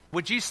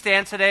Would you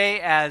stand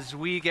today as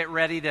we get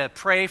ready to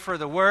pray for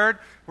the word?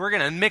 We're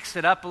going to mix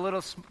it up a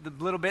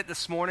little bit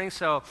this morning.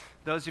 So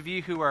those of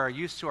you who are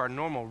used to our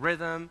normal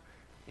rhythm,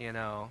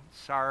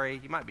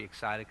 sorry, you might be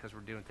excited because we're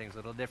doing things a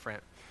little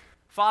different.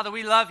 Father,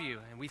 we love you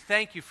and we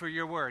thank you for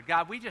your word.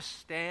 God, we just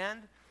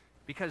stand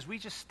because we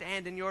just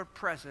stand in your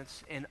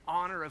presence in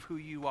honor of who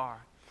you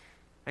are.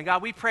 And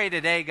God, we pray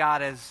today,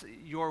 God, as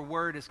your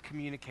word is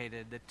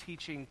communicated, the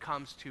teaching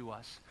comes to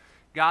us.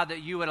 God,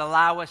 that you would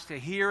allow us to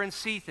hear and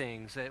see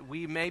things that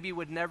we maybe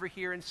would never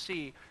hear and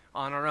see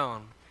on our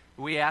own.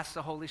 We ask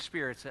the Holy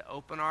Spirit to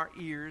open our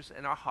ears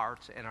and our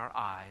hearts and our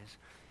eyes.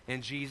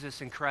 In Jesus'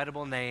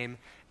 incredible name,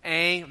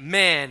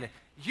 amen.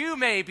 You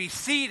may be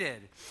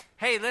seated.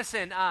 Hey,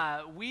 listen,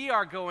 we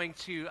are going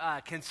to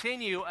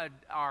continue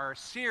our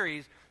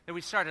series that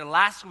we started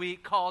last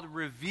week called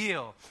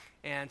Reveal.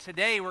 And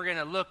today we're going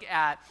to look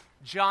at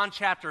John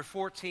chapter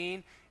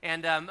 14.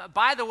 And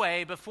by the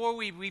way, before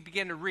we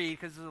begin to read,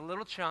 because it's a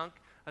little chunk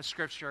of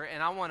Scripture,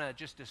 and I want to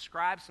just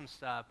describe some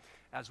stuff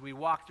as we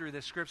walk through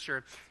the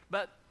Scripture.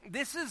 But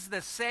this is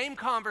the same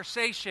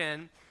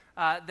conversation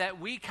that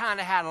we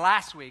kind of had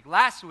last week.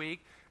 Last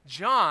week,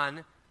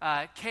 John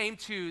came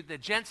to the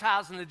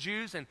Gentiles and the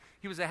Jews, and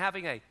he was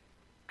having a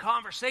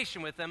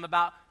conversation with them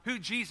about who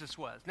Jesus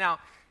was. Now,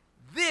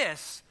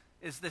 this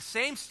is the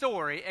same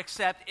story,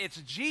 except it's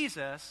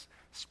Jesus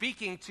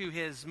speaking to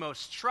his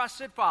most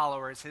trusted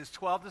followers, his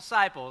 12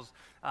 disciples,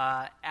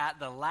 at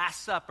the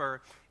Last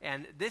Supper.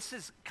 And this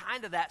is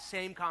kind of that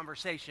same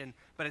conversation,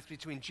 but it's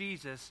between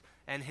Jesus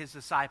and his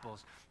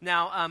disciples.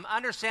 Now,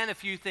 understand a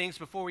few things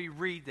before we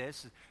read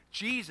this.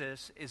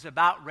 Jesus is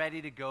about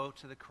ready to go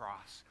to the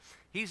cross.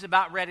 He's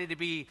about ready to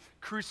be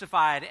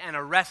crucified and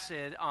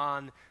arrested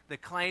on the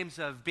claims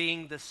of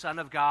being the Son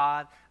of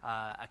God,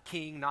 a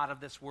king not of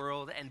this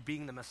world, and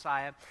being the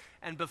Messiah.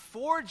 And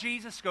before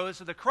Jesus goes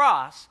to the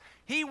cross,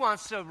 he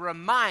wants to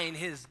remind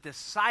his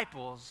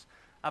disciples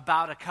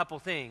about a couple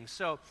things.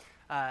 So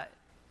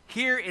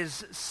here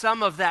is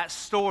some of that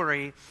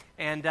story,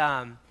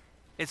 and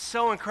it's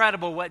so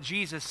incredible what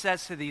Jesus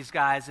says to these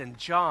guys in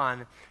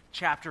John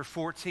chapter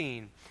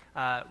 14.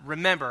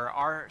 Remember,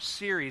 our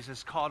series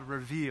is called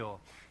Reveal.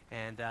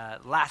 And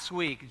last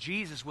week,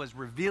 Jesus was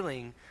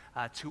revealing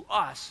to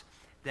us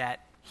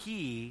that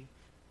he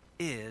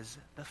is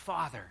the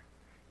Father.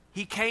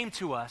 He came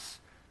to us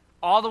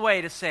all the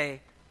way to say,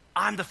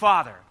 I'm the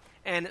Father.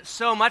 And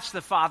so much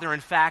the Father, in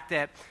fact,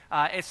 that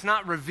it's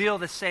not reveal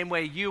the same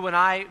way you and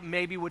I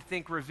maybe would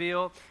think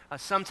reveal.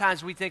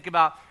 Sometimes we think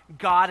about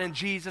God and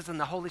Jesus and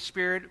the Holy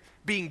Spirit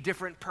being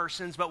different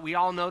persons, but we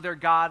all know they're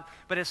God.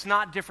 But it's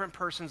not different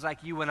persons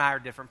like you and I are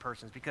different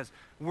persons because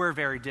we're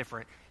very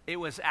different. It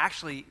was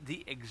actually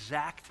the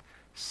exact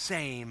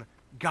same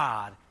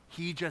God.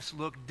 He just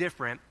looked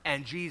different,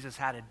 and Jesus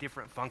had a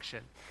different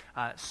function.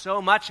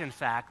 So much, in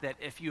fact, that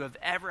if you have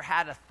ever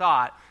had a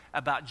thought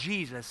about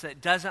Jesus that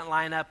doesn't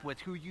line up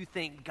with who you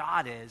think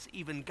God is,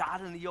 even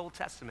God in the Old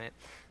Testament,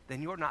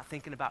 then you're not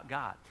thinking about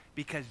God.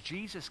 Because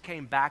Jesus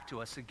came back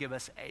to us to give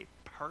us a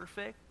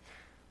perfect,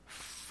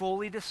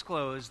 fully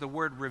disclosed. The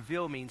word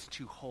reveal means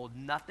to hold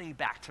nothing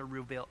back, to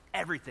reveal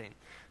everything.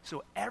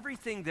 So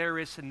everything there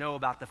is to know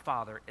about the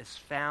Father is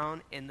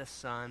found in the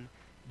Son,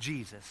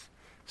 Jesus.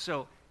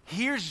 So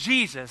here's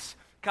Jesus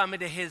coming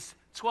to his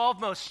 12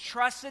 most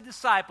trusted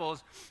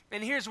disciples,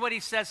 and here's what he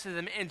says to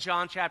them in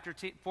John chapter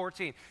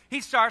 14.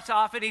 He starts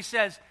off and he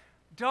says,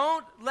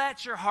 don't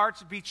let your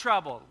hearts be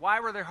troubled.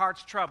 Why were their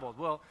hearts troubled?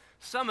 Well,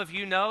 some of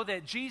you know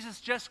that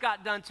Jesus just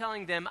got done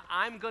telling them,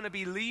 I'm going to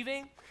be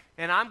leaving,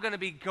 and I'm going to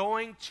be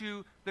going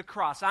to the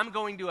cross. I'm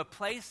going to a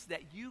place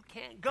that you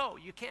can't go.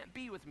 You can't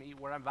be with me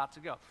where I'm about to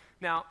go.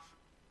 Now,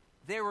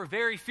 they were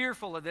very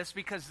fearful of this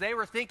because they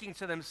were thinking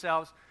to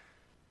themselves,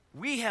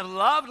 we have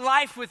loved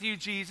life with you,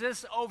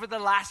 Jesus, over the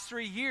last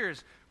 3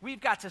 years. We've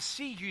got to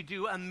see you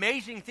do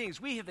amazing things.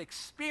 We have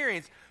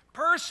experienced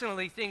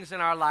personally things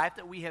in our life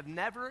that we have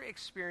never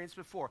experienced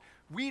before.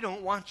 We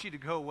don't want you to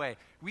go away.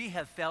 We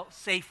have felt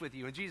safe with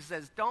you. And Jesus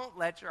says, don't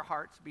let your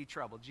hearts be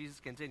troubled. Jesus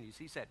continues.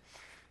 He said,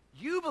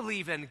 you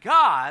believe in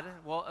God.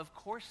 Well, of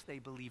course they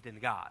believed in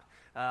God.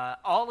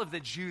 All of the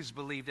Jews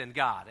believed in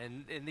God.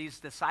 And these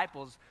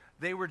disciples,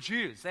 they were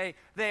Jews.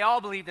 They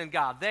all believed in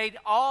God. They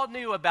all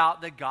knew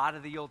about the God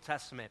of the Old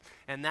Testament,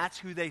 and that's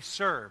who they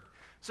served.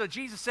 So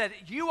Jesus said,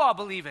 you all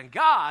believe in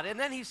God, and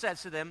then he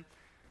says to them,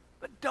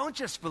 but don't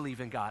just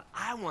believe in God.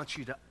 I want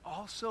you to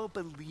also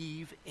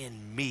believe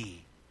in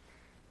me.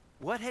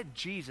 What had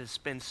Jesus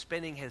been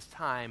spending his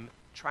time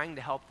trying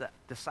to help the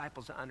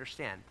disciples to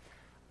understand?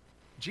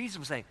 Jesus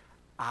was saying,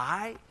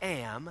 I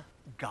am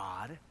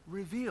God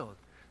revealed.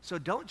 So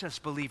don't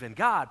just believe in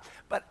God,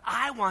 but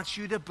I want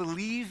you to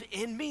believe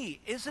in me.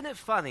 Isn't it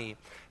funny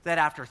that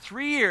after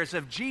 3 years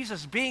of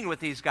Jesus being with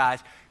these guys,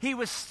 he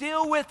was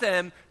still with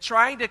them,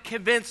 trying to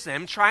convince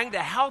them, trying to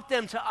help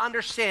them to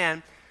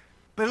understand,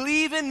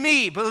 believe in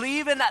me,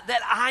 believe in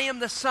that I am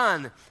the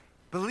Son,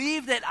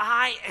 believe that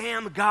I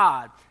am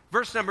God.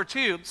 Verse number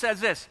 2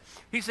 says this.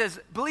 He says,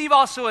 believe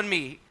also in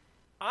me.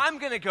 I'm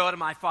going to go to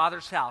my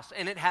Father's house,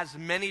 and it has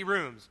many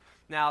rooms.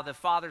 Now, the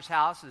Father's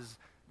house is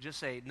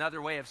just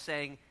another way of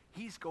saying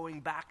he's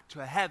going back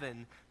to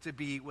heaven to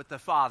be with the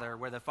Father,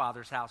 where the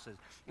Father's house is.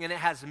 And it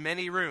has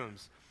many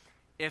rooms.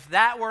 If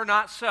that were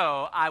not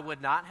so, I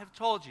would not have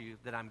told you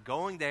that I'm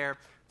going there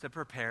to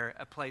prepare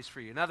a place for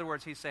you. In other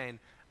words, he's saying,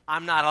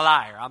 I'm not a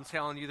liar. I'm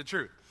telling you the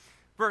truth.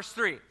 Verse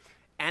 3,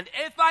 and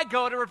if I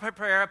go to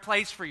prepare a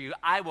place for you,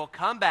 I will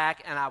come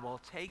back and I will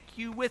take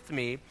you with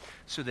me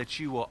so that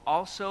you will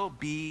also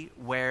be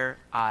where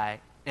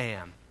I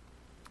am.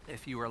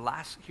 If you were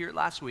here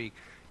last week,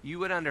 you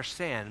would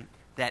understand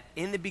that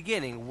in the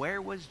beginning,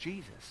 where was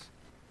Jesus?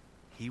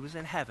 He was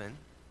in heaven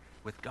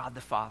with God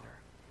the Father,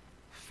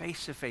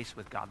 face to face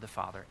with God the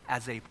Father,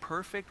 as a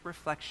perfect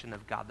reflection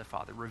of God the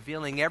Father,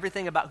 revealing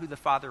everything about who the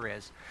Father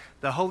is.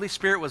 The Holy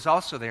Spirit was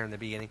also there in the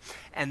beginning,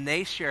 and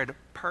they shared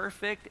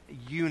perfect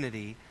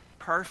unity,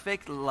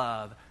 perfect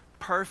love,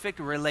 perfect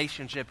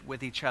relationship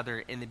with each other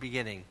in the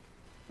beginning,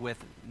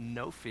 with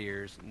no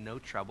fears, no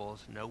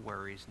troubles, no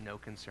worries, no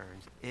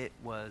concerns. It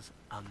was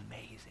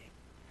amazing.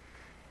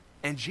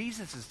 And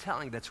Jesus is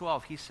telling the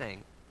 12, he's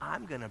saying,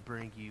 I'm going to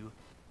bring you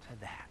to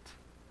that.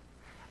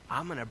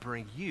 I'm going to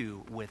bring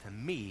you with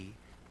me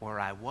where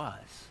I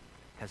was,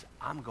 because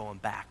I'm going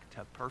back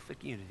to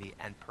perfect unity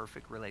and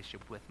perfect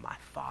relationship with my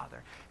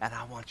Father, and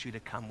I want you to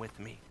come with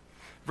me.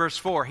 Verse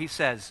 4, he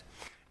says,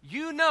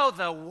 you know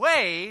the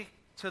way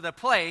to the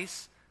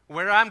place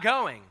where I'm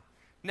going.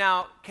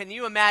 Now, can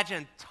you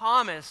imagine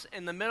Thomas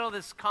in the middle of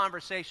this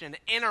conversation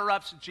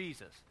interrupts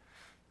Jesus?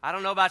 I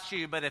don't know about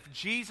you, but if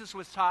Jesus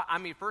was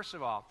talking, first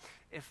of all,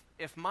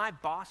 if my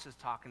boss is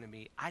talking to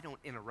me, I don't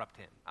interrupt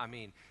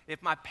him.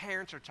 If my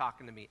parents are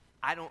talking to me,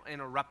 I don't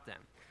interrupt them.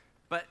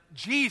 But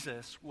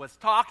Jesus was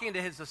talking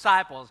to his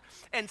disciples,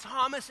 and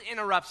Thomas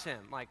interrupts him.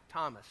 Like,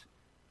 Thomas,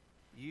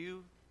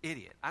 you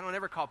idiot. I don't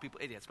ever call people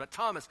idiots, but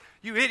Thomas,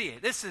 you idiot.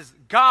 This is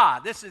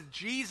God. This is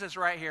Jesus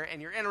right here,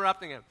 and you're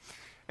interrupting him.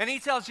 And he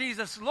tells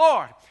Jesus,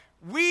 Lord,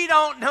 we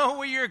don't know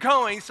where you're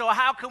going, so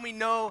how can we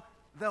know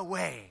the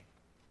way?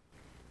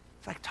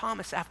 It's like,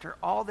 Thomas, after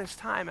all this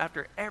time,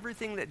 after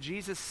everything that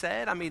Jesus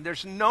said,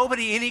 there's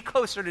nobody any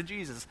closer to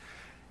Jesus.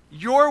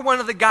 You're one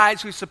of the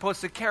guys who's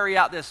supposed to carry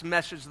out this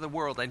message to the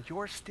world, and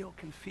you're still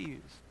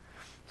confused.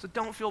 So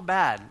don't feel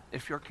bad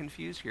if you're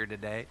confused here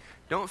today.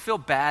 Don't feel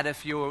bad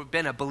if you've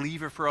been a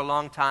believer for a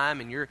long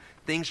time and your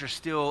things are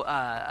still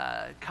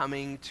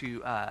coming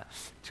to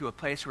a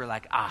place where,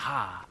 like,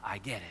 aha, I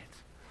get it.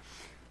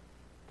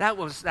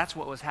 That's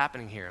what was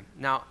happening here.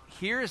 Now,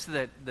 here's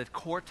the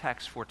core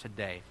text for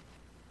today.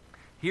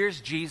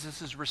 Here's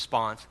Jesus'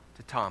 response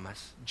to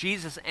Thomas.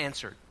 Jesus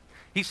answered.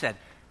 He said,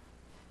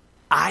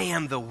 I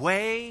am the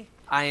way,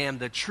 I am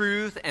the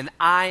truth, and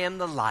I am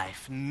the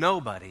life.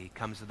 Nobody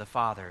comes to the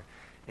Father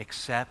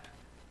except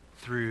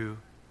through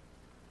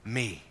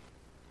me.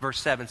 Verse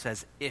 7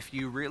 says, if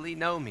you really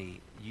know me,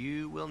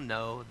 you will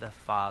know the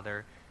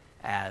Father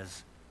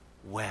as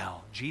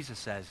well. Jesus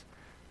says,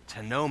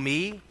 to know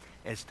me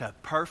is to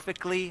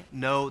perfectly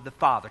know the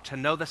Father. To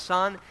know the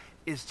Son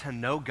is to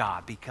know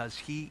God, because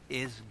he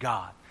is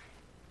God.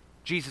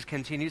 Jesus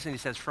continues and he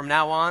says, from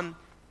now on,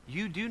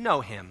 you do know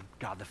him,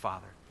 God the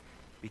Father,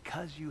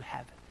 because you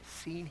have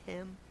seen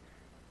him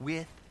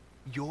with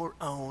your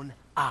own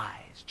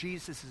eyes.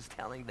 Jesus is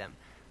telling them,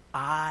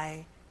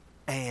 I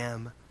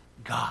am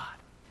God.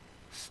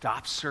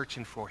 Stop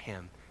searching for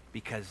him,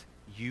 because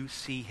you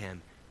see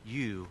him.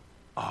 You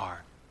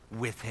are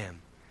with him.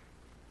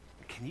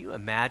 Can you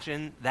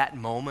imagine that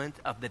moment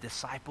of the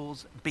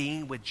disciples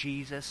being with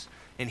Jesus?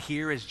 And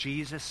here is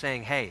Jesus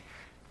saying, hey,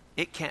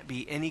 it can't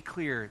be any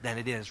clearer than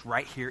it is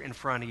right here in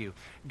front of you.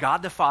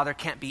 God the Father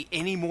can't be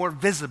any more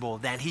visible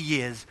than he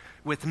is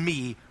with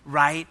me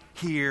right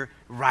here,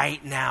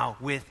 right now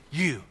with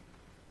you.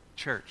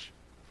 Church,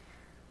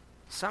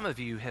 some of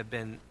you have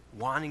been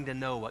wanting to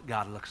know what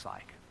God looks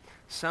like.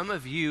 Some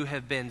of you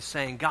have been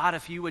saying, God,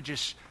 if you would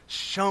just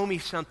show me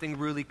something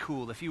really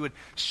cool, if you would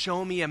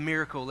show me a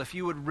miracle, if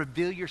you would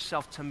reveal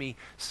yourself to me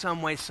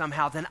some way,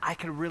 somehow, then I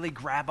could really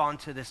grab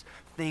onto this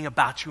thing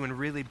about you and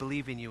really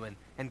believe in you.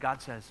 And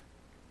God says,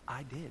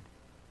 I did.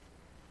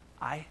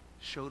 I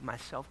showed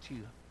myself to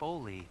you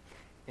fully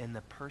in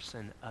the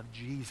person of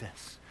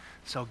Jesus.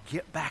 So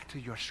get back to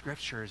your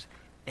scriptures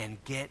and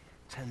get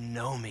to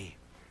know me.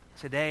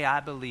 Today,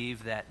 I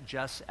believe that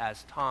just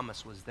as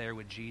Thomas was there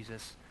with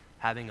Jesus,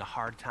 having a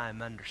hard time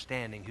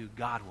understanding who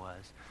God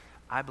was,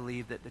 I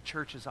believe that the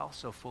church is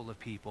also full of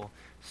people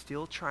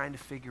still trying to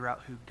figure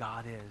out who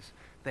God is.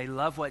 They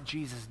love what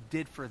Jesus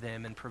did for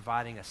them in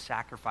providing a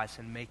sacrifice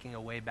and making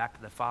a way back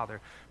to the Father,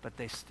 but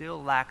they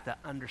still lack the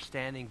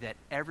understanding that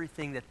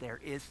everything that there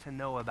is to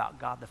know about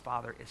God the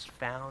Father is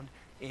found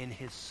in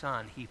his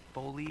Son. He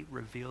fully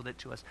revealed it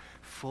to us,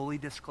 fully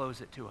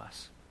disclosed it to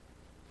us.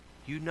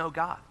 You know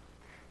God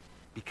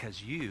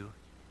because you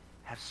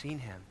have seen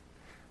him.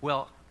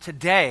 Well,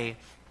 today,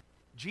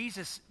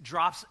 Jesus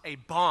drops a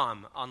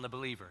bomb on the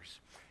believers.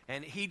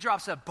 And he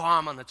drops a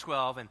bomb on the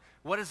 12. And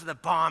what is the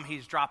bomb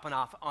he's dropping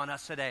off on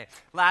us today?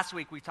 Last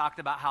week, we talked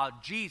about how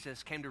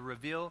Jesus came to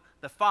reveal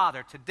the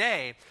Father.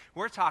 Today,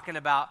 we're talking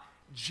about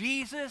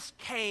Jesus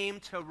came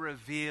to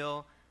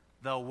reveal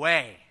the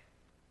way.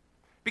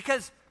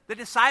 Because the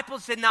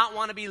disciples did not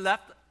want to be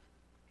left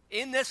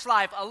in this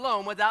life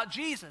alone without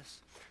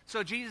Jesus.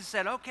 So Jesus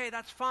said, okay,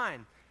 that's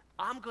fine.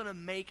 I'm going to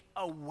make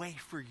a way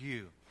for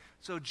you.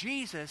 So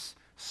Jesus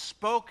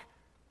spoke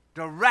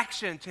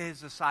direction to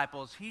his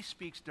disciples. He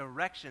speaks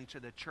direction to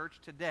the church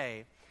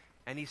today,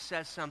 and he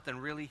says something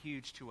really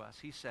huge to us.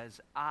 He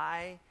says,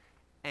 I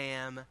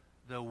am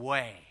the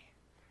way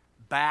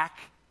back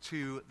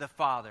to the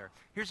Father.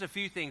 Here's a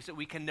few things that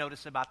we can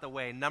notice about the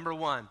way. Number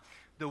one,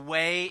 the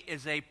way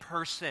is a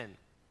person.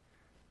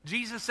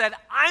 Jesus said,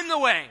 I'm the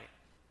way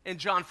in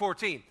John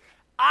 14.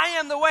 I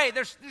am the way.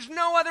 There's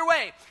no other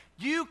way.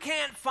 You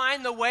can't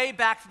find the way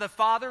back to the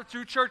Father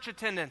through church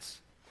attendance.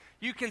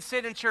 You can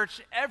sit in church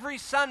every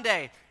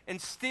Sunday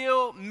and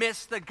still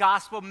miss the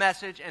gospel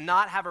message and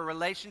not have a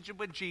relationship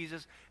with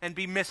Jesus and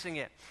be missing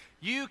it.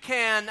 You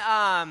can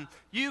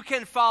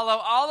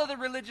follow all of the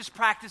religious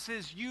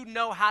practices you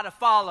know how to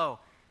follow,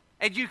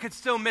 and you could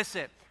still miss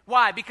it.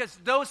 Why? Because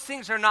those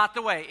things are not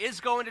the way.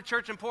 Is going to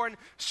church important?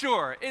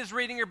 Sure. Is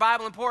reading your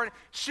Bible important?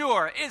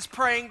 Sure. Is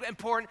praying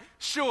important?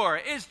 Sure.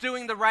 Is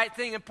doing the right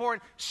thing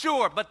important?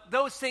 Sure. But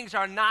those things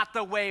are not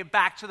the way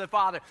back to the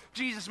Father.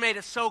 Jesus made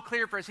it so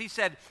clear for us. He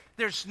said,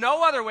 there's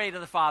no other way to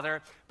the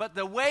Father, but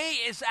the way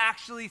is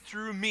actually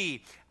through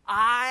me.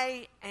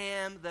 I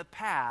am the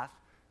path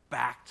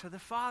back to the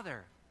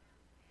Father.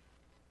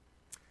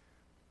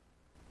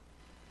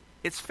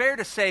 It's fair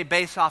to say,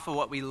 based off of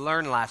what we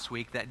learned last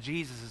week, that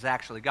Jesus is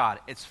actually God.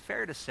 It's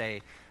fair to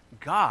say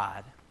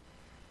God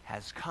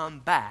has come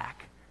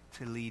back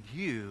to lead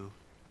you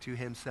to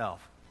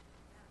himself.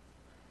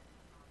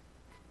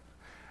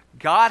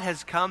 God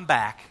has come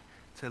back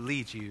to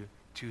lead you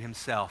to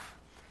himself.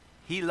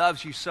 He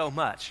loves you so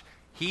much.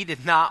 He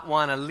did not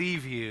want to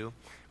leave you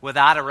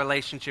without a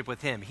relationship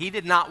with him. He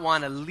did not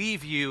want to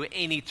leave you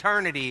in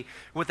eternity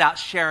without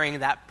sharing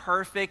that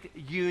perfect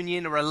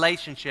union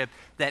relationship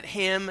that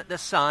him, the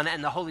Son,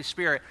 and the Holy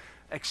Spirit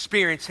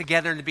experienced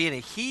together in the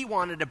beginning. He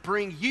wanted to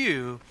bring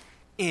you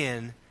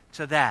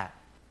into that.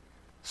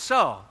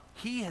 So,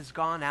 he has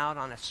gone out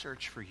on a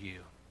search for you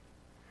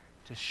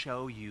to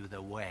show you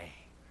the way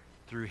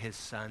through his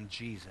Son,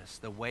 Jesus.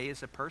 The way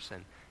is a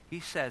person.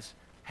 He says,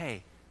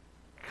 hey,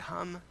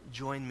 come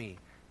join me.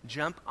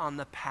 Jump on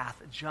the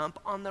path, jump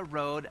on the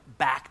road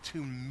back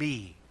to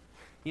me.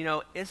 You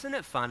know, isn't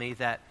it funny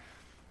that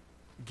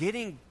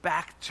getting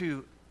back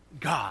to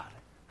God,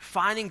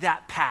 finding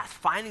that path,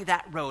 finding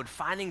that road,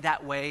 finding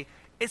that way,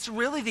 it's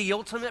really the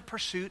ultimate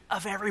pursuit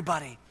of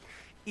everybody.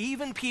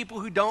 Even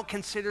people who don't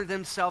consider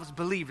themselves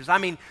believers. I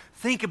mean,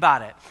 think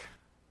about it.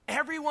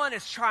 Everyone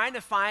is trying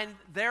to find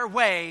their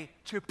way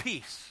to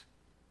peace.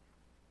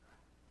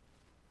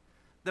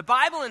 The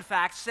Bible, in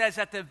fact, says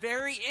at the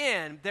very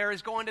end, there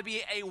is going to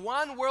be a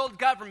one world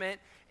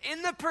government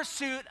in the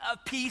pursuit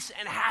of peace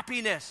and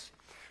happiness.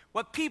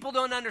 What people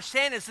don't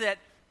understand is that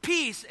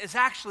peace is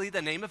actually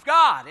the name of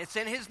God. It's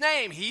in his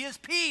name. He is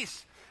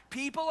peace.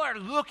 People are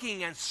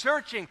looking and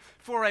searching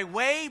for a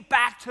way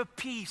back to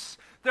peace.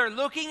 They're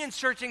looking and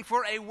searching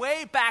for a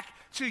way back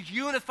to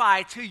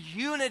unify, to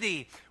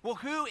unity. Well,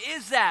 who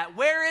is that?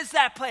 Where is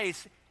that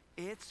place?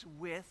 It's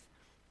with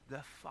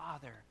the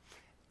Father.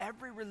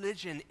 Every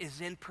religion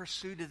is in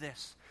pursuit of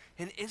this.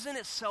 And isn't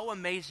it so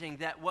amazing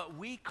that what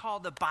we call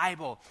the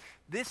Bible,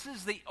 this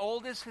is the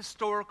oldest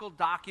historical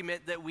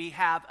document that we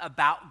have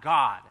about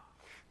God.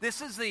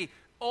 This is the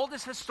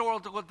oldest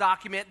historical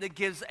document that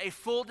gives a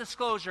full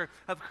disclosure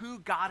of who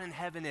God in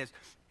heaven is.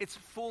 It's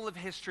full of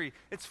history.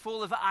 It's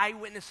full of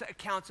eyewitness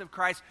accounts of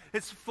Christ.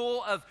 It's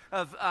full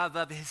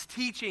of his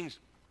teachings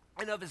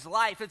and of his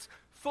life. It's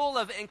full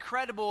of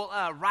incredible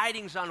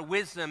writings on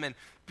wisdom and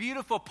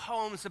beautiful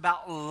poems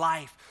about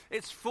life.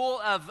 It's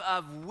full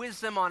of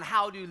wisdom on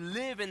how to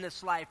live in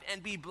this life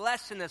and be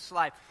blessed in this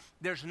life.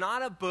 There's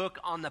not a book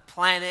on the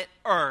planet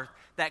Earth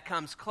that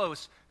comes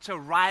close to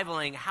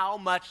rivaling how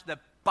much the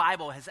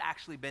Bible has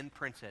actually been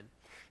printed.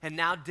 And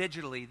now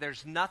digitally,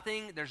 there's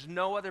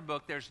no other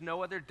book, there's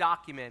no other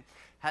document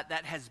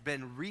that has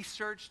been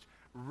researched,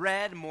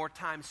 read, more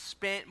time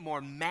spent,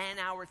 more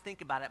man-hour,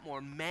 think about it,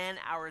 more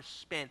man-hours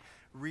spent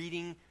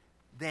reading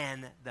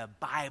than the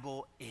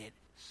Bible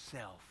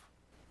itself.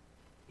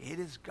 It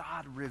is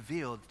God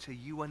revealed to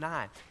you and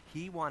I.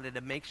 He wanted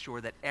to make sure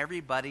that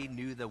everybody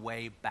knew the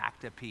way back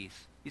to peace.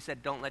 He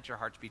said, don't let your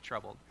hearts be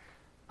troubled.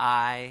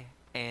 I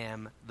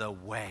am the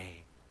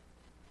way.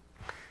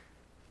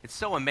 It's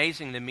so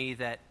amazing to me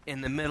that in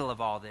the middle of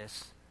all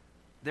this,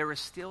 there are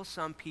still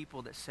some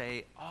people that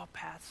say all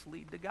paths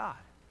lead to God.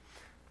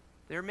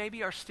 There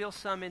maybe are still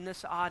some in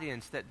this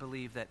audience that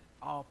believe that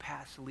all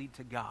paths lead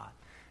to God.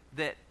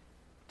 That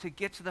to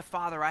get to the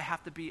Father, I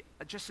have to be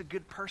just a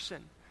good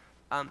person.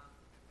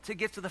 To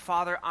get to the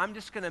Father, I'm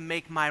just going to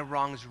make my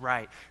wrongs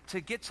right.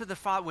 To get to the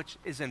Father, which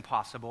is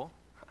impossible.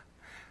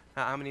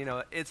 How many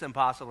know it's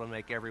impossible to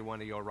make every one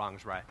of your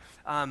wrongs right?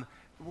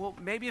 Well,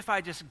 maybe if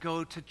I just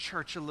go to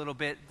church a little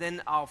bit,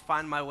 then I'll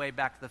find my way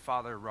back to the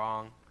Father.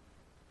 Wrong.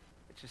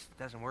 It just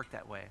doesn't work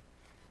that way.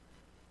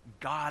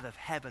 God of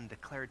heaven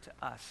declared to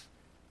us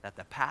that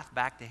the path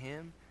back to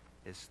him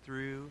is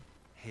through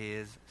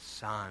his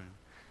Son.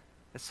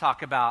 Let's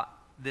talk about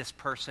this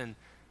person.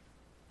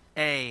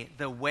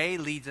 The way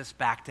leads us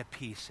back to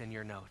peace in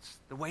your notes.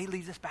 The way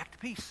leads us back to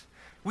peace.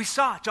 We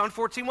saw John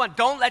 14:1.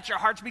 Don't let your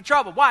hearts be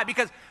troubled. Why?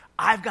 Because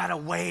I've got a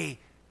way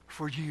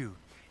for you.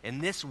 And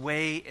this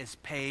way is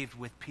paved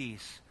with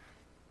peace.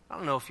 I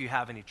don't know if you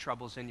have any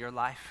troubles in your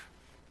life.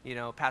 You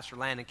know, Pastor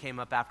Landon came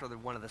up after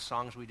one of the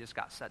songs we just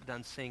got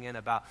done singing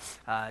about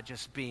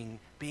just being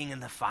in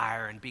the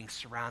fire and being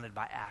surrounded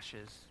by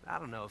ashes. I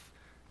don't know if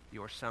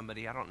you're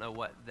somebody. I don't know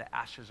what the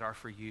ashes are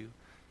for you.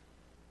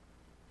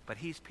 But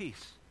he's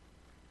peace.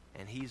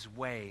 And he's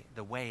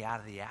the way out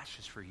of the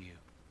ashes for you.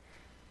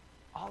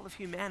 All of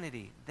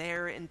humanity,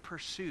 they're in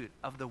pursuit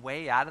of the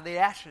way out of the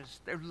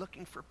ashes. They're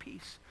looking for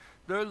peace.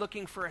 They're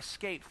looking for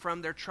escape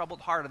from their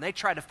troubled heart. And they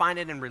try to find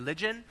it in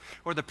religion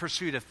or the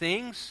pursuit of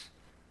things.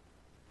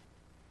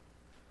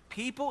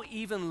 People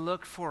even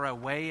look for a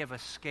way of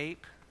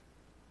escape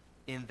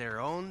in their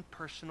own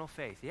personal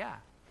faith. Yeah.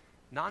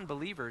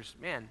 Non-believers,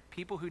 man,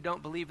 people who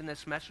don't believe in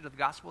this message of the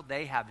gospel,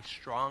 they have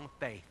strong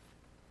faith.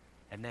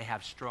 And they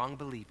have strong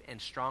belief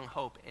and strong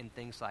hope in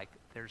things like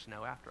there's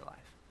no afterlife.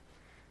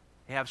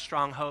 They have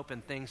strong hope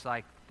in things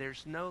like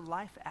there's no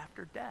life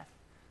after death.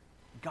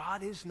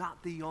 God is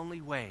not the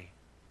only way.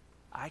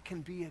 I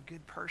can be a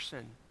good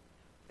person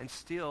and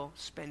still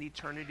spend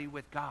eternity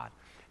with God.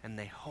 And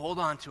they hold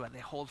on to it. They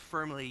hold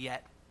firmly,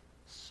 yet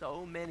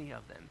so many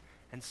of them.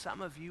 And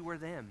some of you are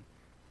them.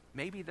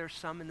 Maybe there's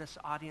some in this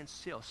audience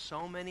still.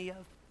 So many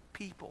of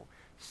people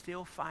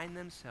still find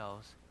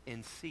themselves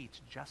in seats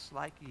just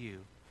like you,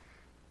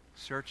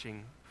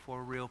 searching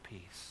for real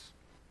peace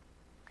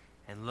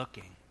and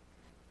looking.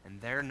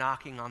 And they're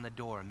knocking on the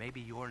door. Maybe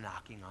you're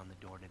knocking on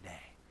the door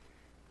today.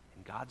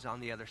 And God's on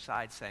the other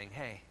side saying,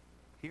 hey,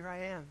 here I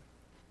am.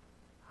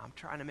 I'm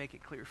trying to make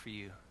it clear for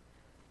you.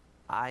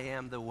 I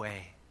am the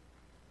way.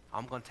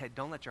 I'm going to tell you,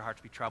 don't let your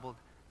hearts be troubled.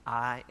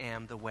 I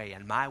am the way.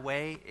 And my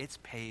way, it's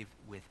paved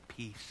with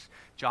peace.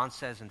 John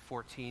says in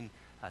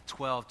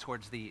 14:12,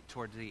 towards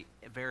the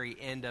very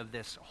end of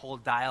this whole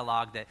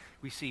dialogue that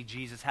we see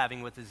Jesus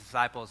having with his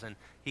disciples, and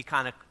he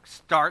kind of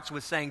starts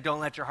with saying, don't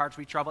let your hearts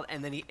be troubled,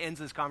 and then he ends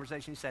this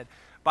conversation. He said,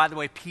 by the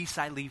way, peace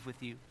I leave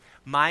with you.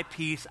 My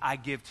peace I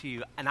give to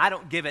you. And I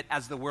don't give it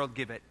as the world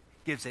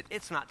gives it.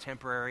 It's not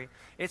temporary.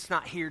 It's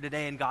not here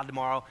today and gone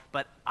tomorrow,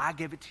 but I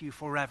give it to you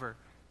forever.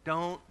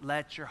 Don't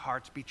let your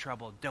hearts be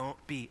troubled. Don't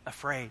be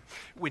afraid.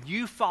 When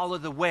you follow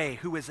the way,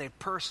 who is a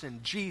person,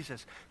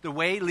 Jesus, the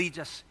way leads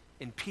us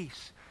in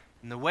peace.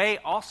 And the way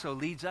also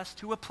leads us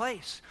to a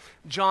place.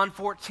 John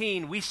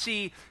 14, we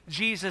see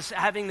Jesus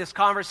having this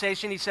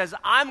conversation. He says,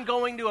 I'm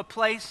going to a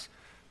place,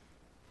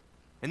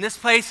 and this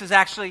place is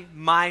actually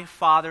my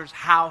Father's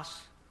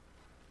house.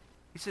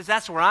 He says,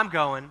 that's where I'm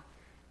going.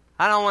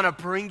 I don't want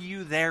to bring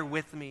you there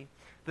with me.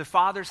 The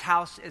Father's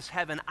house is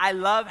heaven. I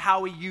love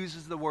how he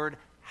uses the word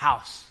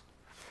house.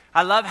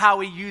 I love how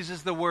he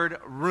uses the word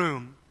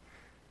room.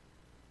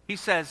 He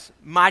says,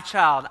 my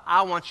child,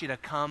 I want you to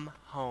come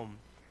home.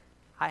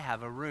 I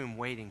have a room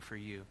waiting for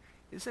you.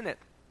 Isn't it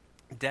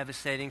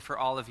devastating for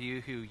all of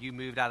you who you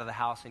moved out of the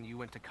house and you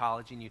went to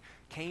college and you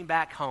came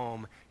back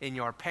home and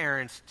your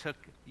parents took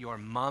your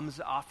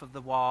mums off of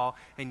the wall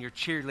and your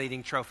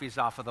cheerleading trophies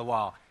off of the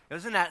wall?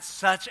 Isn't that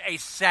such a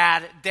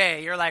sad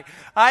day? You're like,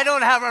 I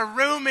don't have a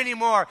room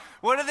anymore.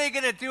 What are they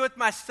going to do with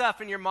my stuff?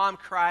 And your mom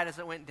cried as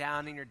it went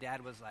down, and your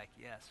dad was like,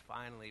 yes,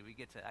 finally,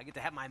 I get to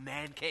have my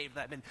man cave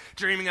that I've been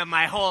dreaming of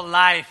my whole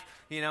life.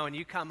 You know, and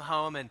you come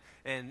home,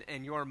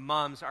 and your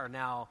mums are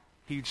now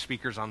huge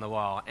speakers on the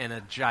wall and a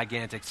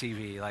gigantic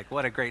TV. Like,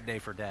 what a great day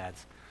for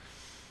dads.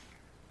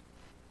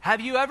 Have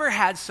you ever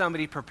had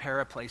somebody prepare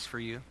a place for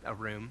you, a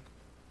room?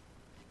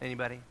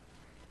 Anybody?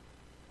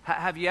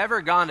 Have you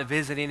ever gone to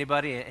visit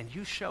anybody and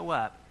you show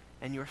up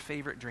and your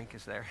favorite drink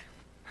is there?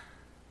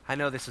 I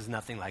know this is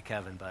nothing like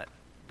heaven, but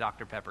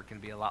Dr. Pepper can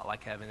be a lot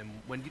like heaven.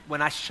 And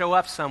when I show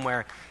up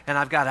somewhere and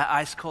I've got an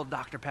ice-cold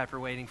Dr. Pepper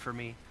waiting for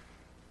me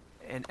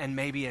and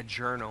maybe a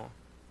journal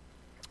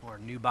or a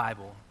new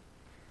Bible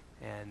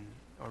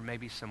or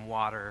maybe some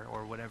water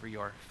or whatever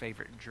your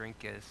favorite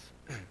drink is,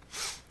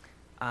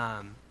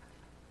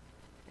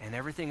 and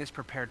everything is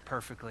prepared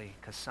perfectly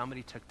because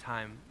somebody took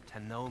time to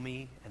know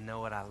me and know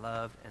what I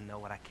love and know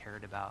what I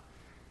cared about.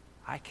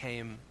 I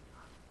came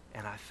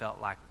and I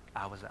felt like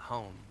I was at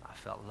home. I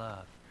felt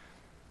loved.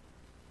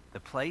 The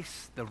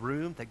place, the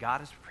room that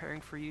God is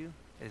preparing for you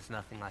is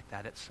nothing like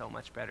that. It's so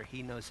much better.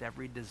 He knows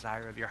every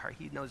desire of your heart.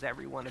 He knows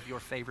every one of your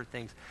favorite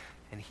things.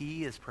 And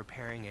he is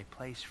preparing a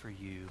place for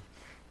you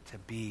to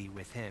be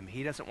with him.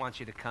 He doesn't want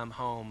you to come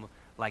home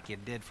like you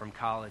did from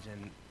college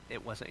and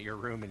it wasn't your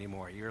room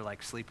anymore. You're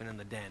like sleeping in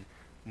the den.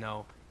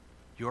 No,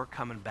 you're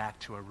coming back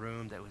to a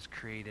room that was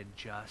created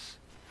just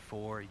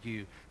for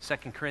you. 2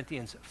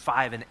 Corinthians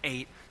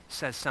 5:8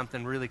 says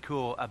something really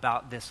cool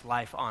about this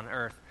life on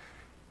earth.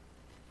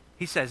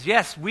 He says,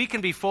 yes, we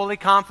can be fully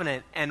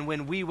confident, and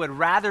when we would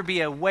rather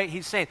be away,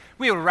 he's saying,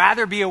 we would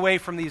rather be away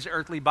from these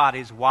earthly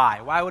bodies.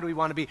 Why? Why would we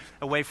want to be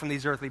away from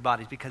these earthly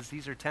bodies? Because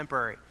these are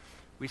temporary.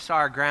 We saw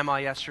our grandma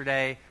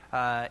yesterday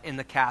in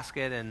the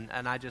casket, and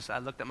I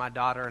looked at my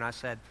daughter and I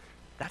said,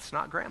 that's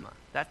not grandma.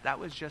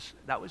 That was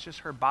just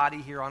her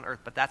body here on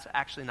earth, but that's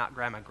actually not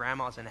grandma.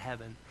 Grandma's in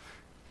heaven.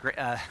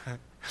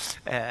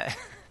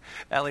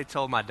 Ellie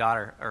told my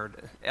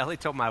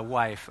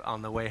wife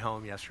on the way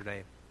home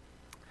yesterday.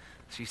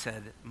 She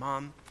said,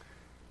 Mom,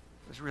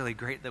 it was really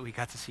great that we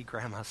got to see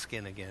Grandma's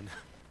skin again.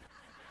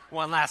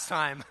 One last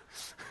time.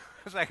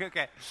 I was like,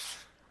 okay.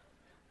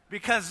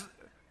 Because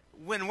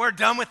when we're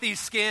done with these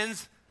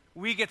skins,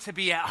 we get to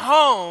be at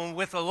home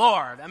with the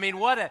Lord. I mean,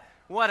 what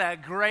a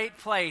great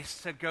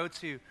place to go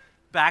to,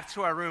 back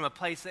to our room, a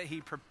place that He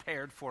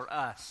prepared for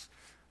us.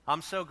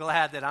 I'm so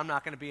glad that I'm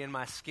not going to be in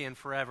my skin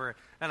forever,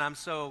 and I'm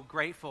so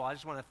grateful. I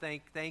just want to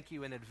thank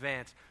you in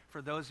advance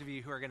for those of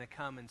you who are going to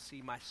come and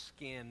see my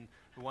skin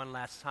one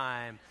last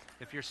time,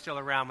 if you're still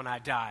around when I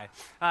die.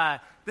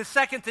 The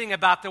second thing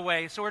about the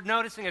way, so we're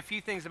noticing a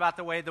few things about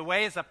the way. The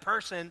way is a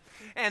person,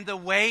 and the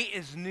way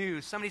is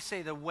new. Somebody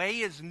say, the way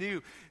is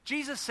new.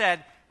 Jesus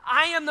said,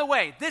 I am the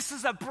way. This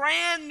is a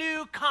brand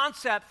new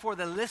concept for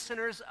the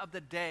listeners of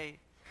the day.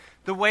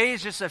 The way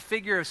is just a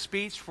figure of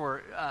speech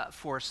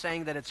for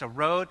saying that it's a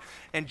road.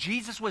 And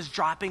Jesus was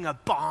dropping a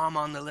bomb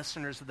on the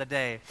listeners of the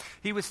day.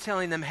 He was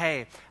telling them,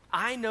 hey,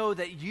 I know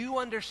that you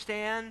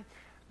understand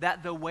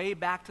that the way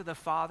back to the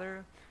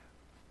Father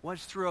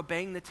was through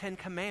obeying the 10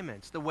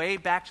 Commandments. The way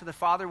back to the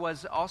Father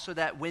was also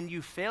that when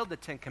you failed the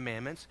 10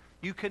 Commandments,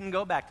 you couldn't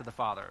go back to the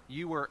Father.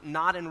 You were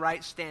not in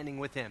right standing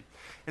with Him.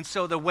 And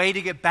so the way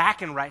to get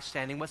back in right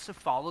standing was to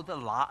follow the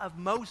law of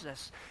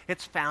Moses.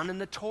 It's found in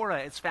the Torah.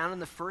 It's found in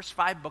the first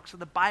 5 books of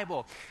the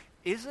Bible.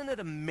 Isn't it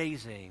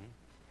amazing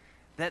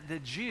that the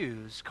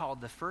Jews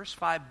called the first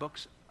 5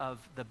 books of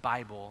the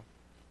Bible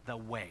the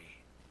way?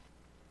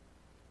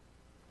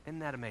 Isn't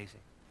that amazing?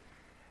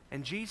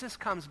 And Jesus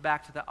comes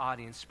back to the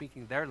audience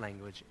speaking their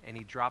language, and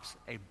He drops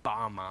a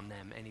bomb on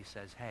them, and He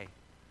says, hey,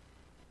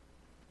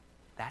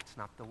 that's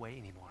not the way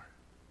anymore.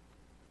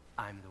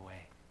 I'm the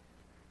way.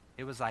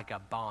 It was like a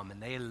bomb,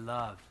 and they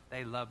loved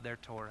their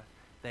Torah.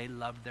 They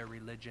loved their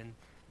religion.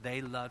 They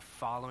loved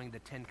following the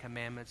 10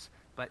 Commandments.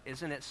 But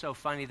isn't it so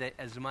funny that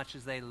as much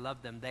as they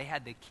loved them, they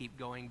had to keep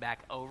going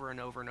back over and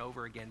over and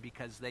over again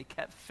because they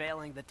kept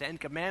failing the 10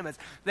 Commandments.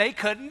 They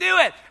couldn't do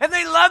it. And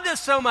they loved it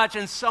so much.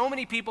 And so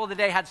many people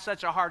today had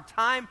such a hard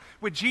time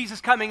with Jesus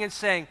coming and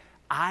saying,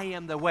 I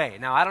am the way.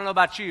 Now, I don't know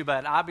about you,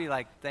 but I'll be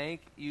like, thank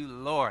you,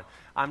 Lord.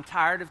 I'm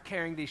tired of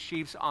carrying these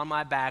sheep on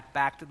my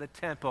back to the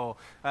temple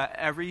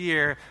every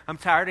year. I'm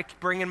tired of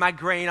bringing my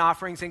grain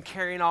offerings and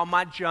carrying all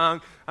my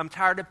junk. I'm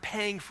tired of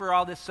paying for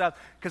all this stuff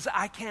because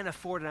I can't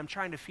afford it. I'm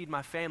trying to feed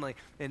my family.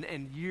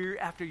 And year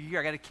after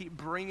year, I got to keep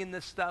bringing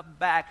this stuff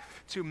back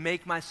to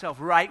make myself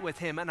right with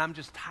Him. And I'm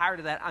just tired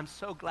of that. I'm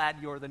so glad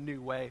you're the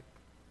new way.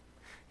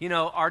 You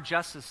know, our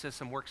justice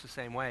system works the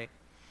same way.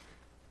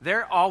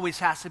 There always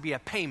has to be a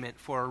payment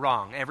for a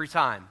wrong every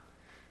time.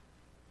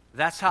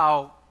 That's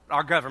how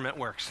our government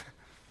works.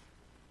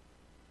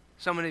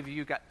 So many of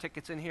you got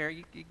tickets in here.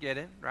 You get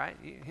it, right?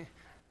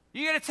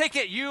 You get a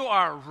ticket. You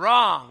are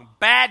wrong.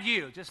 Bad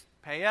you. Just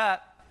pay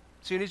up.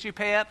 As soon as you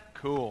pay up,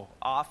 cool.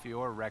 Off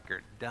your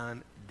record.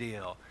 Done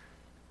deal.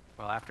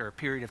 Well, after a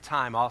period of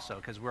time also,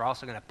 because we're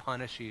also going to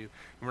punish you.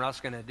 And we're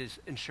also going to,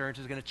 insurance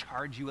is going to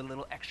charge you a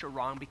little extra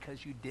wrong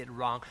because you did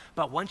wrong.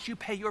 But once you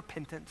pay your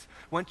penance,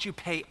 once you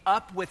pay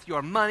up with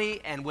your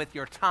money and with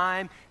your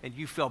time, and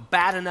you feel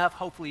bad enough,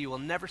 hopefully you will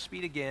never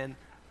speed again.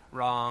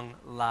 Wrong,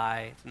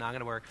 lie, it's not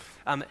going to work.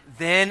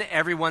 Then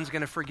everyone's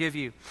going to forgive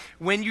you.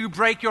 When you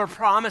break your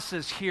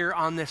promises here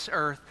on this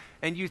earth,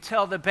 and you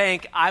tell the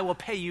bank, I will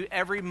pay you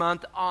every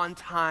month on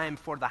time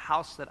for the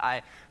house that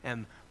I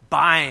am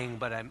buying,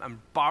 but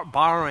I'm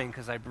borrowing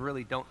because I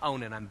really don't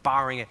own it. I'm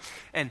borrowing it.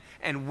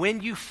 And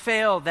when you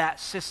fail that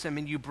system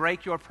and you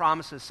break your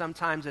promises,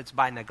 sometimes it's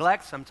by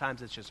neglect,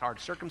 sometimes it's just hard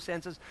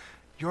circumstances,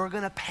 you're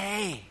going to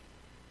pay.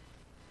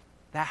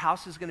 That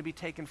house is going to be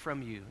taken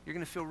from you. You're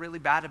going to feel really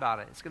bad about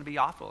it. It's going to be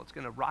awful. It's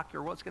going to rock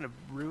your world. It's going to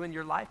ruin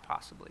your life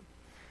possibly.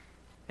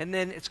 And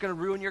then it's going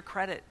to ruin your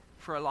credit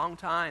for a long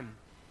time.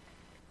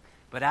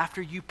 But after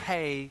you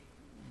pay,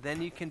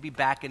 then you can be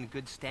back in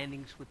good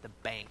standings with the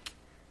bank,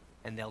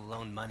 and they'll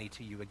loan money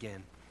to you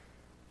again.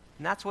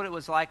 And that's what it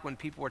was like when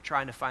people were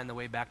trying to find the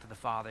way back to the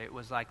Father. It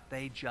was like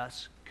they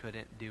just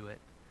couldn't do it.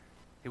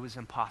 It was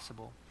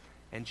impossible.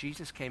 And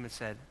Jesus came and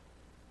said,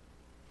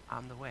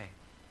 I'm the way.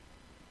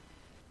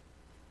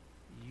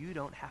 You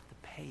don't have to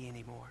pay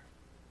anymore.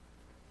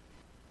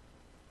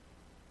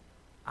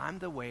 I'm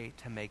the way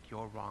to make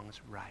your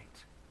wrongs right.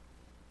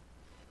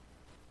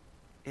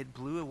 It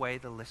blew away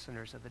the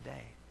listeners of the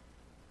day.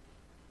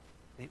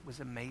 It was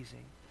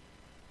amazing.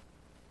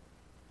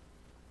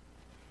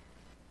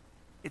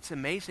 It's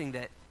amazing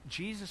that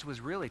Jesus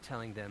was really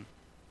telling them,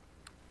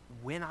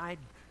 when I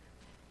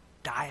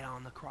died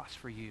on the cross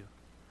for you,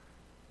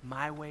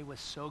 my way was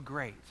so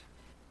great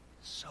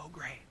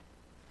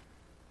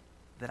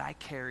that I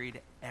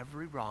carried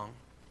every wrong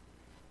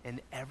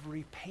and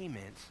every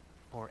payment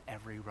for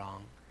every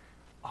wrong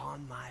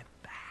on my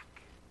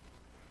back.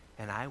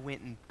 And I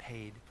went and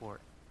paid for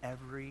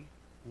every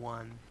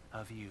one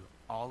of you,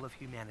 all of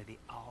humanity,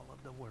 all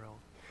of the world.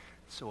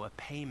 So a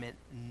payment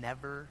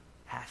never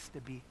has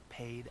to be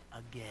paid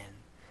again.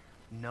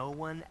 No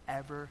one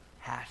ever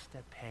has to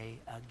pay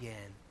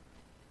again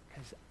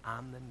because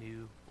I'm the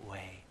new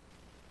way.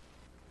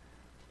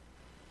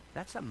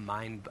 That's a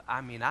mind,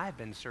 I've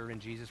been serving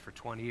Jesus for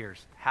 20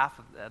 years, half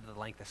of the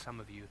length of some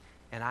of you,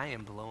 and I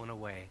am blown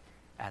away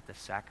at the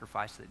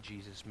sacrifice that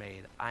Jesus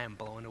made. I am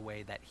blown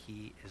away that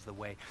he is the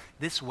way.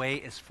 This way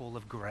is full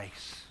of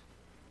grace.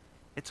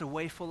 It's a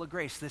way full of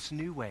grace, this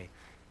new way.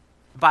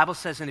 The Bible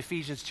says in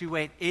Ephesians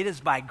 2:8, it is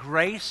by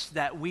grace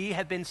that we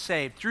have been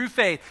saved. Through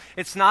faith,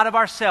 it's not of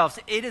ourselves.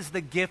 It is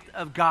the gift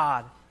of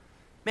God.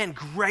 Man,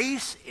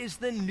 grace is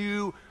the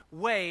new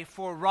way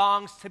for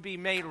wrongs to be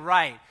made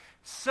right.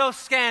 So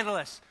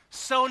scandalous,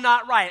 so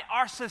not right.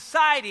 Our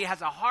society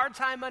has a hard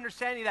time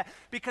understanding that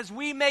because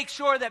we make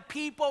sure that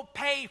people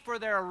pay for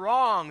their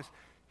wrongs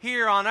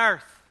here on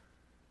earth.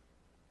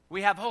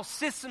 We have whole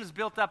systems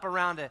built up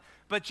around it.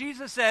 But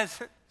Jesus says,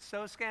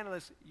 so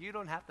scandalous, you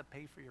don't have to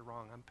pay for your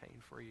wrong. I'm paying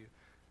for you.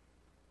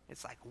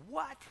 It's like,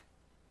 what?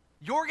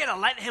 You're going to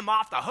let him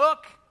off the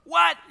hook?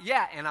 What?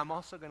 Yeah, and I'm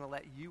also going to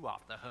let you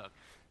off the hook.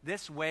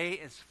 This way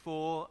is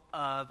full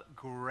of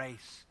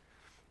grace.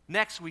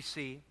 Next we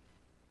see,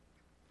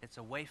 it's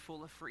a way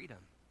full of freedom.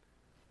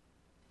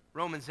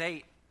 Romans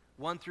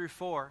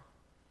 8:1-4.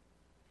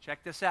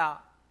 Check this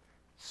out.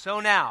 So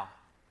now,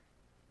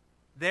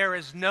 there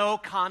is no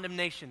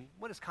condemnation.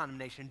 What is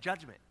condemnation?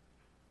 Judgment.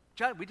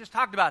 We just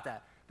talked about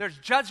that. There's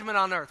judgment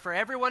on earth. For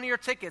every one of your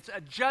tickets,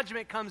 a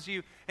judgment comes to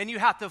you, and you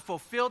have to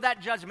fulfill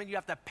that judgment. You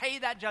have to pay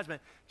that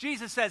judgment.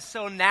 Jesus says,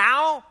 so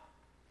now,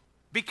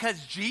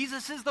 because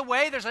Jesus is the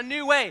way, there's a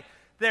new way.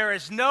 There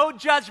is no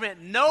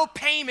judgment, no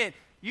payment.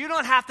 You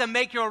don't have to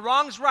make your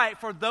wrongs right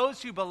for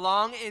those who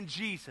belong in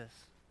Jesus.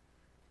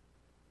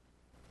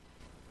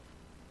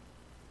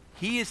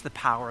 He is the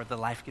power of the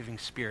life-giving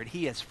Spirit.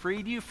 He has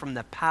freed you from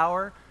the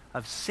power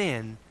of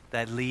sin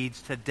that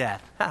leads to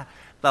death.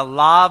 The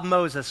law of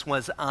Moses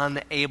was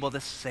unable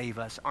to save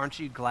us. Aren't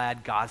you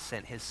glad God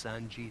sent his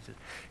son, Jesus?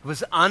 It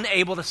was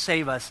unable to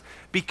save us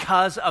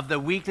because of the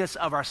weakness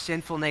of our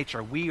sinful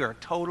nature. We are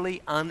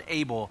totally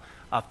unable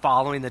of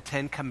following the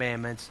 10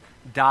 Commandments,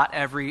 dot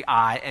every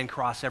I and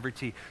cross every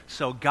T.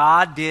 So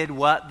God did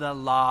what the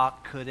law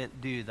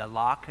couldn't do. The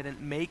law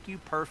couldn't make you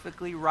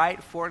perfectly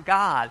right for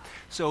God.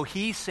 So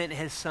he sent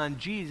his son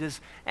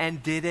Jesus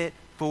and did it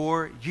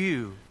for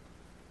you.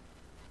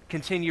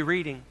 Continue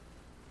reading.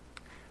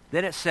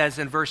 Then it says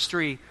in verse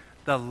 3,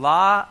 the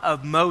law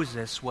of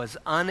Moses was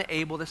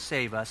unable to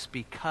save us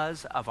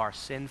because of our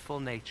sinful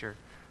nature.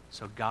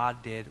 So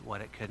God did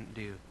what it couldn't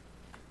do.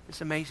 It's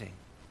amazing.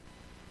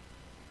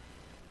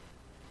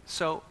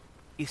 So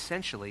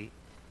essentially,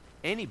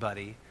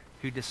 anybody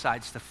who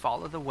decides to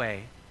follow the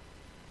way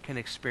can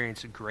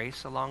experience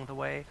grace along the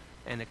way,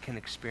 and it can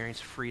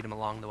experience freedom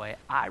along the way.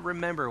 I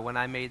remember when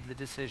I made the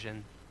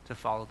decision to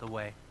follow the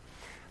way.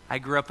 I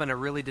grew up in a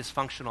really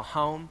dysfunctional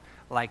home,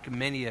 like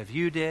many of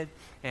you did,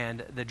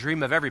 and the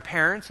dream of every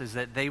parent is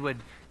that they would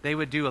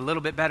do a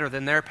little bit better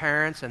than their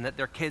parents, and that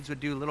their kids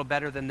would do a little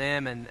better than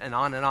them, and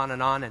on and on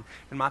and on. And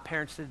my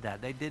parents did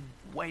that. They did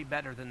way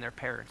better than their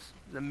parents.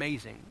 It's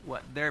amazing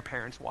what their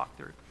parents walked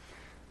through.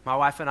 My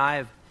wife and I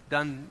have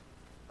done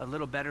a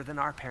little better than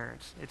our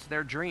parents. It's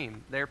their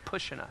dream. They're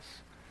pushing us.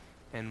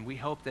 And we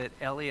hope that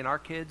Ellie and our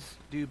kids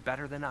do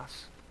better than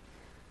us.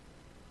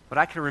 But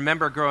I can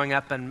remember growing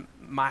up in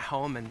my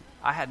home, and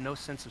I had no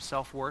sense of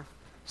self-worth.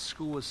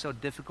 School was so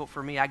difficult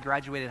for me. I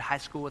graduated high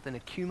school with an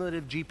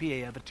accumulative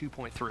GPA of a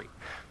 2.3.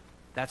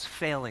 That's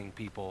failing,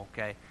 people,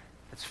 okay?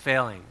 That's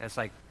failing. It's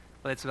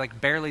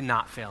like barely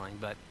not failing,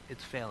 but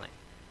it's failing.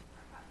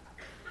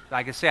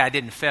 I could say I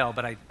didn't fail,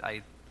 but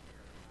I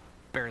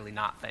barely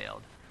not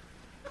failed.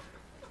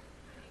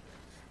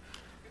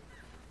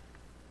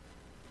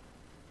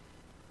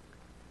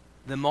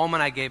 The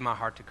moment I gave my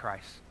heart to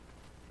Christ,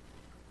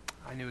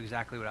 I knew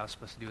exactly what I was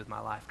supposed to do with my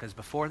life. Because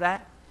before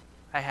that,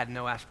 I had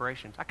no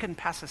aspirations. I couldn't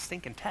pass a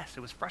stinking test.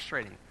 It was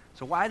frustrating.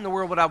 So why in the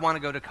world would I want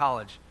to go to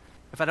college?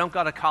 If I don't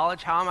go to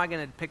college, how am I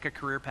going to pick a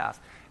career path?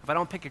 If I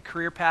don't pick a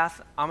career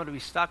path, I'm going to be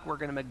stuck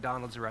working at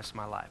McDonald's the rest of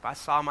my life. I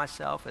saw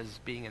myself as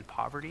being in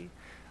poverty.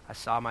 I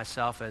saw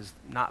myself as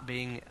not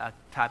being a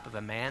type of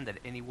a man that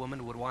any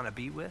woman would want to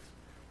be with,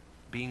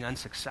 being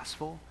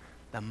unsuccessful.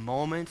 The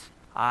moment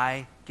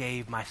I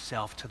gave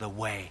myself to the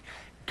way,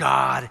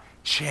 God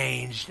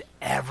changed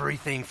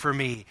everything for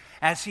me,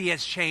 as he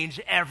has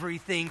changed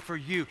everything for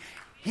you.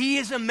 He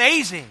is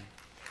amazing.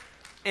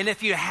 And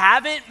if you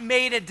haven't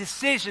made a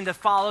decision to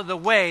follow the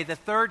way, the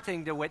third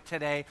thing to wit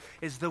today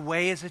is the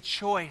way is a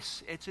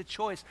choice. It's a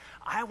choice.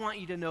 I want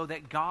you to know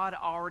that God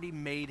already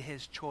made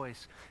his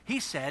choice. He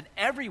said,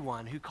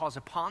 everyone who calls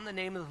upon the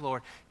name of the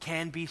Lord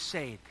can be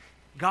saved.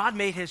 God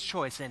made his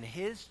choice, and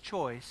his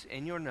choice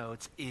in your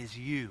notes is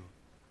you.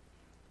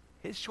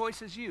 His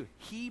choice is you.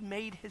 He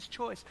made his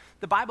choice.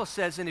 The Bible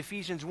says in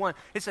Ephesians 1,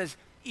 it says,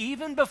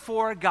 even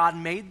before God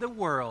made the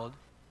world,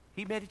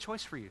 he made a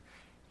choice for you.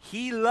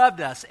 He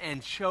loved us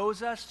and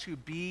chose us to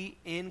be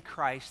in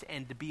Christ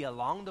and to be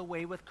along the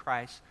way with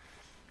Christ.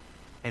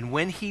 And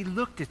when he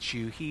looked at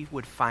you, he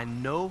would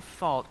find no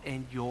fault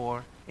in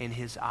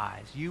his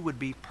eyes. You would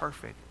be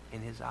perfect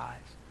in his eyes.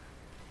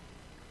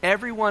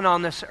 Everyone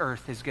on this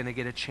earth is going to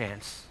get a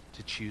chance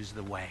to choose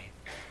the way.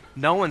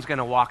 No one's going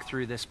to walk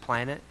through this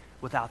planet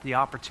without the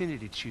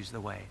opportunity to choose the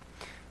way.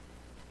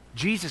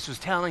 Jesus was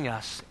telling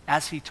us,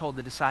 as he told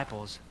the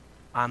disciples,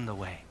 I'm the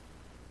way.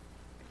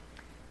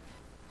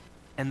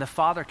 And the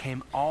Father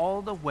came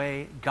all the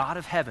way, God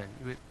of heaven.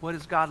 What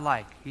is God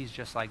like? He's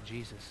just like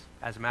Jesus.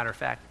 As a matter of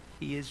fact,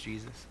 he is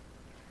Jesus.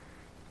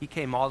 He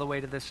came all the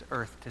way to this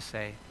earth to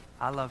say,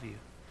 I love you.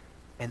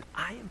 And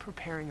I am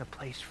preparing a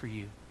place for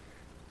you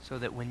so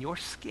that when your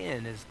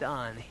skin is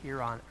done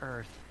here on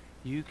earth,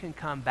 you can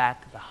come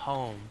back to the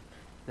home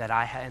that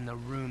I had in the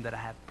room that I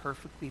have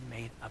perfectly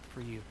made up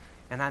for you.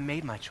 And I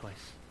made my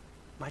choice.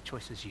 My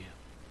choice is you.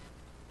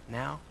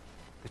 Now,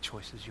 the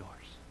choice is yours.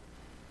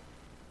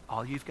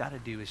 All you've got to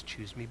do is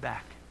choose me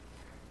back.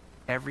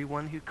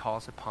 Everyone who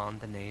calls upon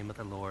the name of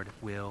the Lord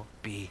will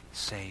be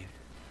saved.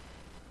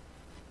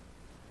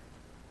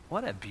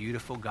 What a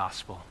beautiful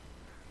gospel.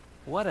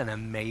 What an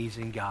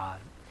amazing God.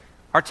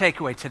 Our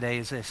takeaway today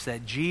is this,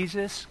 that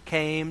Jesus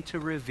came to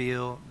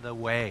reveal the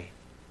way.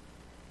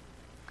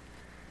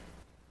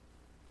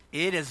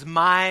 It is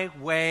my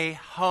way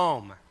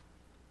home.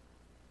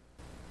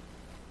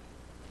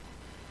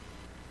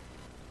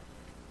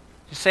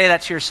 Just say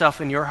that to yourself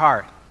in your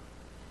heart.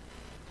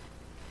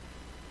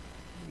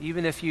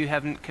 Even if you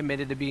haven't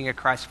committed to being a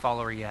Christ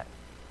follower yet.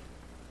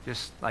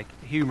 Just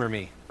humor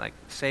me.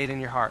 Say it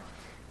in your heart.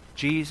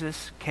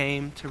 Jesus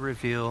came to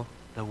reveal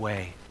the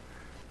way.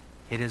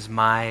 It is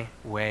my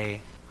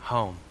way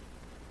home.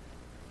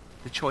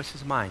 The choice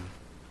is mine.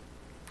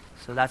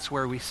 So that's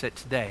where we sit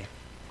today.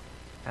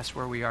 That's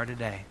where we are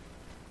today.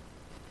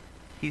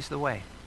 He's the way.